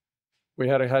 We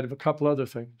had to have a couple other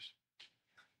things.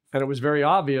 And it was very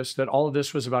obvious that all of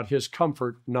this was about his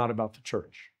comfort, not about the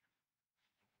church.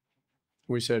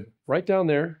 We said, right down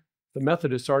there, the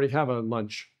Methodists already have a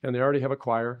lunch, and they already have a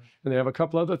choir, and they have a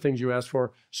couple other things you asked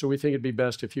for, so we think it'd be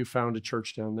best if you found a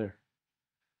church down there.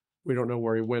 We don't know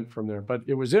where he went from there, but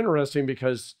it was interesting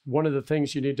because one of the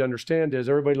things you need to understand is,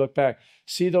 everybody look back.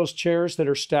 See those chairs that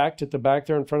are stacked at the back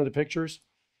there in front of the pictures?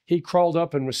 He crawled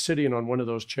up and was sitting on one of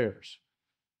those chairs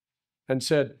and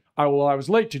said, I was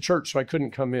late to church, so I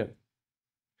couldn't come in.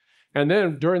 And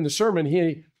then during the sermon,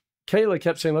 Kayla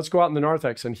kept saying, let's go out in the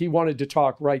narthex, and he wanted to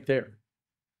talk right there.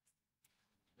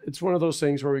 It's one of those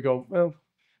things where we go, well,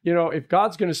 if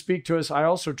God's going to speak to us, I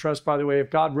also trust, by the way,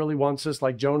 if God really wants us,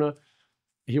 like Jonah,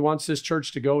 He wants this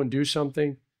church to go and do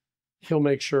something, He'll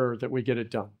make sure that we get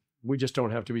it done. We just don't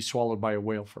have to be swallowed by a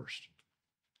whale first.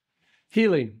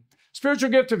 Healing. Spiritual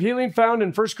gift of healing found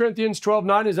in 1 Corinthians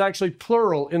 12:9 is actually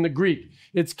plural in the Greek.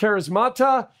 It's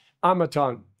charismata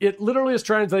amaton. It literally is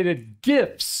translated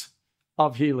gifts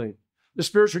of healing. The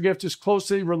spiritual gift is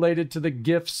closely related to the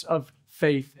gifts of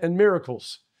faith and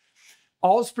miracles.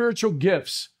 All spiritual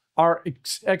gifts are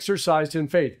exercised in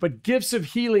faith, but gifts of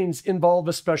healings involve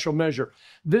a special measure.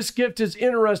 This gift is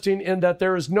interesting in that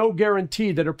there is no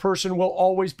guarantee that a person will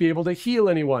always be able to heal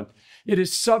anyone. It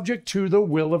is subject to the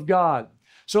will of God.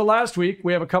 So last week,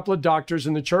 we have a couple of doctors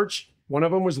in the church. One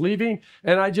of them was leaving,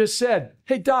 and I just said,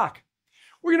 hey, doc,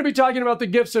 we're going to be talking about the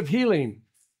gifts of healing.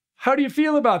 How do you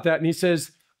feel about that? And he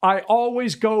says, I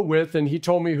always go with, and he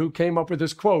told me who came up with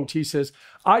this quote, he says,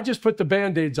 I just put the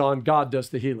Band-Aids on, God does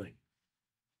the healing.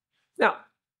 Now,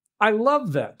 I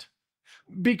love that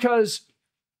because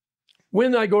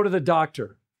when I go to the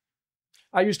doctor,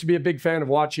 I used to be a big fan of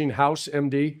watching House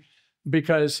MD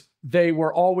because they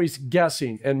were always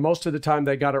guessing, and most of the time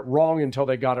they got it wrong until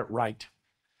they got it right.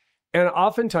 And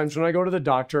oftentimes when I go to the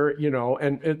doctor,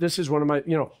 and this is one of my,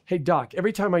 hey doc,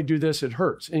 every time I do this, it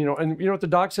hurts. And you know what the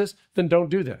doc says? Then don't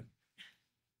do that.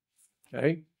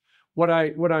 Okay.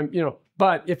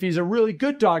 But if he's a really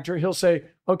good doctor, he'll say,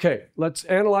 okay, let's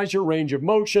analyze your range of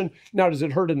motion. Now, does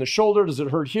it hurt in the shoulder? Does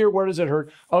it hurt here? Where does it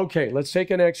hurt? Okay, let's take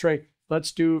an x-ray.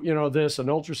 Let's do, this, an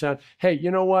ultrasound. Hey,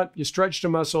 you know what? You stretched a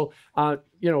muscle.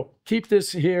 Keep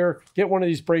this here. Get one of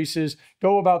these braces.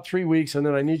 Go about 3 weeks, and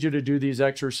then I need you to do these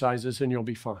exercises, and you'll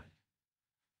be fine.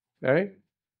 Okay?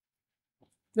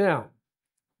 Now,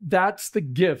 that's the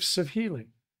gifts of healing.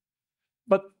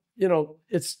 But,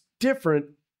 it's different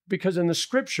because in the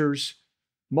scriptures,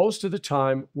 most of the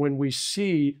time when we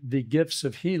see the gifts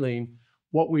of healing,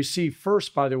 what we see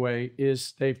first, by the way,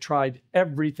 is they've tried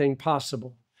everything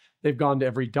possible. They've gone to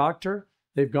every doctor.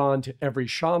 They've gone to every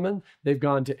shaman. They've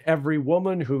gone to every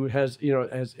woman who has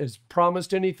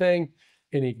promised anything,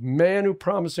 any man who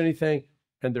promised anything,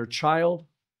 and their child,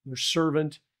 their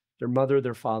servant, their mother,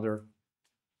 their father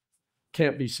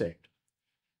can't be saved.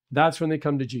 That's when they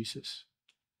come to Jesus.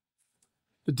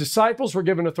 The disciples were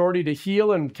given authority to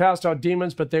heal and cast out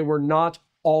demons, but they were not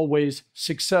always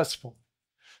successful.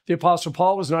 The Apostle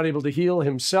Paul was not able to heal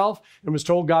himself and was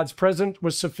told God's presence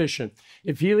was sufficient.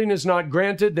 If healing is not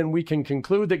granted, then we can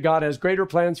conclude that God has greater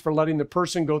plans for letting the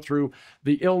person go through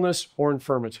the illness or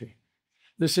infirmity.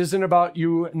 This isn't about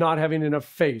you not having enough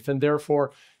faith. And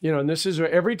therefore, and this is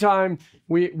every time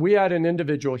we had an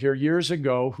individual here years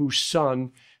ago whose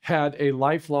son had a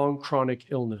lifelong chronic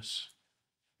illness.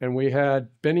 And we had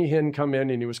Benny Hinn come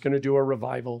in and he was going to do a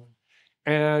revival.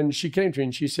 And she came to me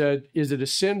and she said, is it a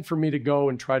sin for me to go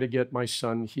and try to get my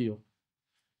son healed?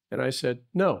 And I said,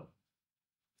 no.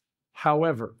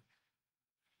 However,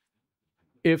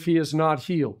 if he is not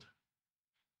healed,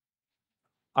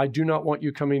 I do not want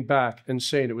you coming back and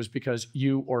saying it was because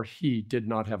you or he did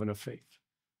not have enough faith.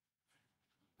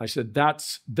 I said,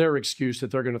 that's their excuse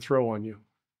that they're going to throw on you.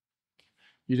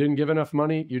 You didn't give enough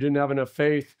money. You didn't have enough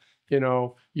faith.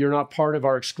 You're not part of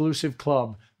our exclusive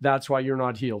club. That's why you're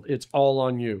not healed. It's all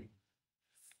on you.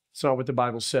 It's not what the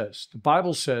Bible says. The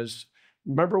Bible says,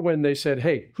 remember when they said,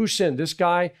 hey, who sinned, this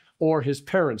guy or his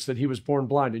parents, that he was born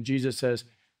blind? And Jesus says,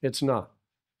 it's not.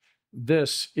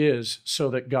 This is so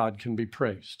that God can be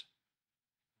praised.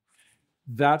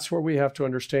 That's where we have to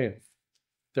understand.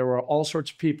 There were all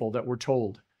sorts of people that were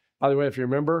told. By the way, if you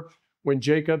remember, when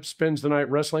Jacob spends the night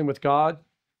wrestling with God,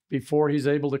 before he's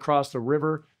able to cross the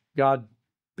river, God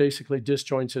basically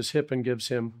disjoints his hip and gives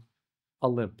him a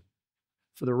limp.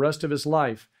 For the rest of his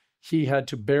life, he had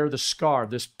to bear the scar.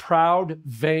 This proud,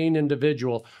 vain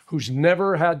individual who's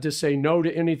never had to say no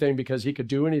to anything because he could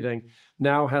do anything,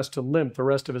 now has to limp the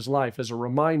rest of his life as a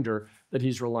reminder that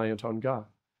he's reliant on God.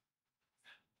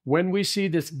 When we see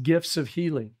this gifts of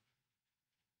healing,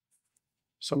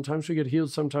 sometimes we get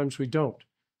healed, sometimes we don't.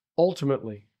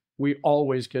 Ultimately, we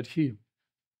always get healed.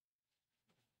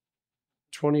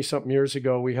 20-something years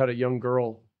ago, we had a young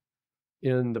girl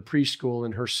in the preschool,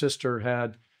 and her sister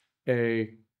had a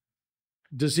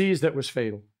disease that was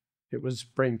fatal. It was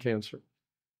brain cancer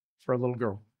for a little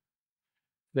girl.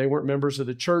 They weren't members of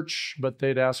the church, but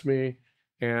they'd asked me,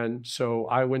 and so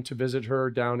I went to visit her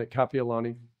down at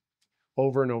Kapiolani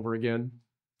over and over again.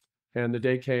 And the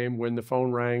day came when the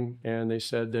phone rang, and they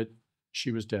said that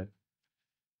she was dead.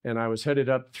 And I was headed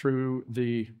up through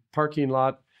the parking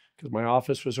lot because my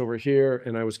office was over here,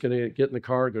 and I was going to get in the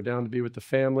car, go down to be with the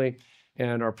family.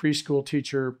 And our preschool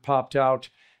teacher popped out,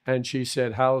 and she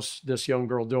said, how's this young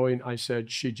girl doing? I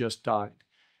said, she just died.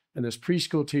 And this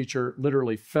preschool teacher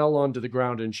literally fell onto the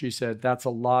ground, and she said, that's a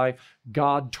lie.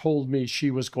 God told me she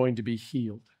was going to be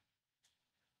healed.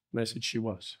 And I said, she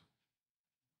was.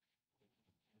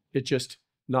 It's just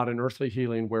not an earthly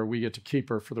healing where we get to keep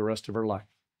her for the rest of her life.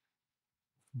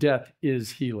 Death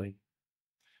is healing.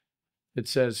 It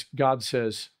says, God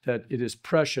says that it is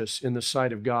precious in the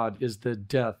sight of God is the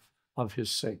death of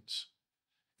his saints.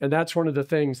 And that's one of the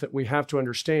things that we have to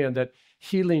understand, that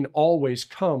healing always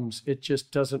comes. It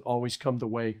just doesn't always come the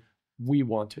way we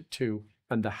want it to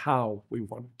and the how we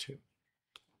want it to.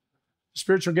 The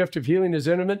spiritual gift of healing is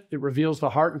intimate. It reveals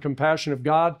the heart and compassion of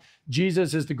God.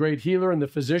 Jesus is the great healer and the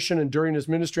physician, and during his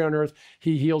ministry on earth,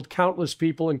 he healed countless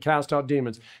people and cast out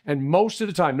demons. And most of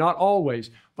the time, not always,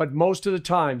 but most of the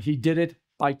time, he did it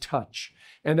by touch.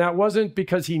 And that wasn't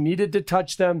because he needed to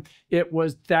touch them. It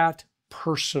was that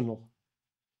personal.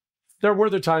 There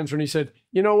were the times when he said,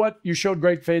 you know what? You showed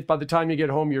great faith. By the time you get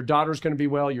home, your daughter's going to be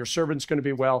well. Your servant's going to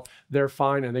be well. They're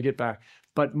fine, and they get back.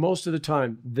 But most of the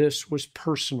time, this was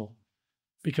personal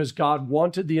because God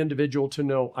wanted the individual to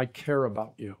know, I care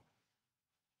about you.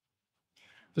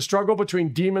 The struggle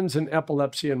between demons and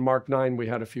epilepsy in Mark 9 we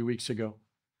had a few weeks ago.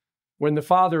 When the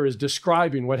father is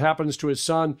describing what happens to his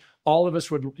son, all of us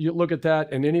would look at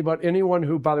that, and anyone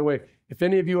who, by the way, if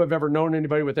any of you have ever known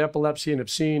anybody with epilepsy and have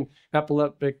seen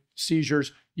epileptic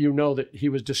seizures, you know that he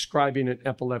was describing an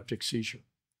epileptic seizure.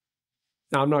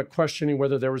 Now, I'm not questioning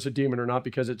whether there was a demon or not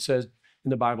because it says in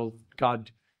the Bible,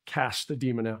 God cast the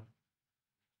demon out.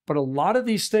 But a lot of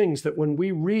these things that when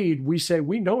we read, we say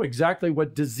we know exactly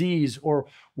what disease or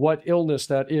what illness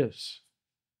that is.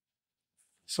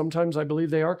 Sometimes I believe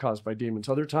they are caused by demons.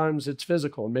 Other times it's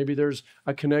physical. And maybe there's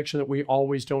a connection that we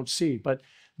always don't see. But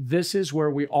this is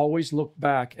where we always look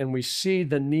back and we see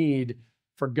the need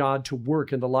for God to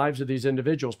work in the lives of these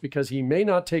individuals because he may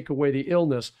not take away the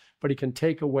illness, but he can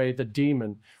take away the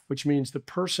demon, which means the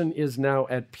person is now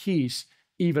at peace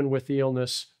even with the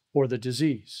illness or the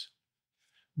disease.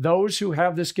 Those who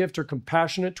have this gift are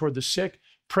compassionate toward the sick,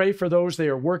 pray for those they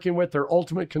are working with. Their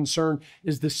ultimate concern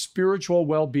is the spiritual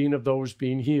well-being of those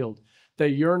being healed. They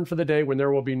yearn for the day when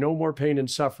there will be no more pain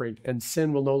and suffering, and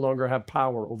sin will no longer have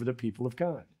power over the people of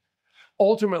God.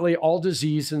 Ultimately, all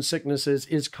disease and sicknesses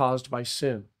is caused by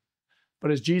sin.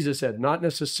 But as Jesus said, not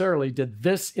necessarily did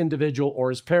this individual or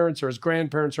his parents or his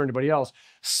grandparents or anybody else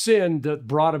sin that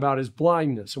brought about his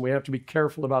blindness, and we have to be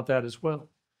careful about that as well.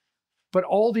 But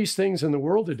all these things in the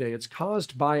world today, it's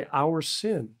caused by our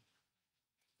sin.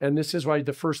 And this is why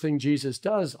the first thing Jesus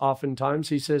does, oftentimes,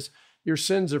 he says, your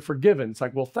sins are forgiven. It's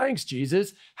like, well, thanks,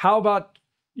 Jesus. How about,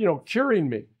 curing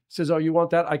me? He says, oh, you want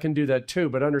that? I can do that too.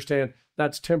 But understand,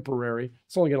 that's temporary.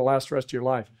 It's only going to last the rest of your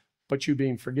life. But you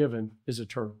being forgiven is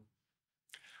eternal.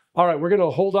 All right, we're going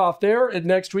to hold off there. And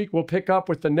next week, we'll pick up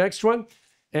with the next one.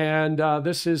 And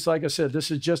this is, like I said, this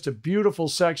is just a beautiful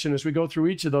section as we go through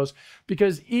each of those,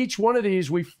 because each one of these,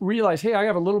 we realize, hey, I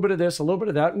have a little bit of this, a little bit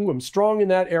of that. Ooh, I'm strong in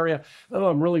that area. Oh,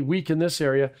 I'm really weak in this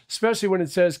area, especially when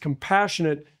it says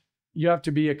compassionate. You have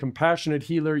to be a compassionate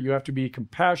healer. You have to be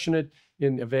compassionate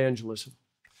in evangelism.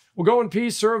 Well, go in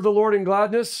peace, serve the Lord in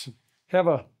gladness. Have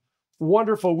a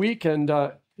wonderful week and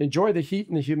enjoy the heat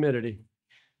and the humidity.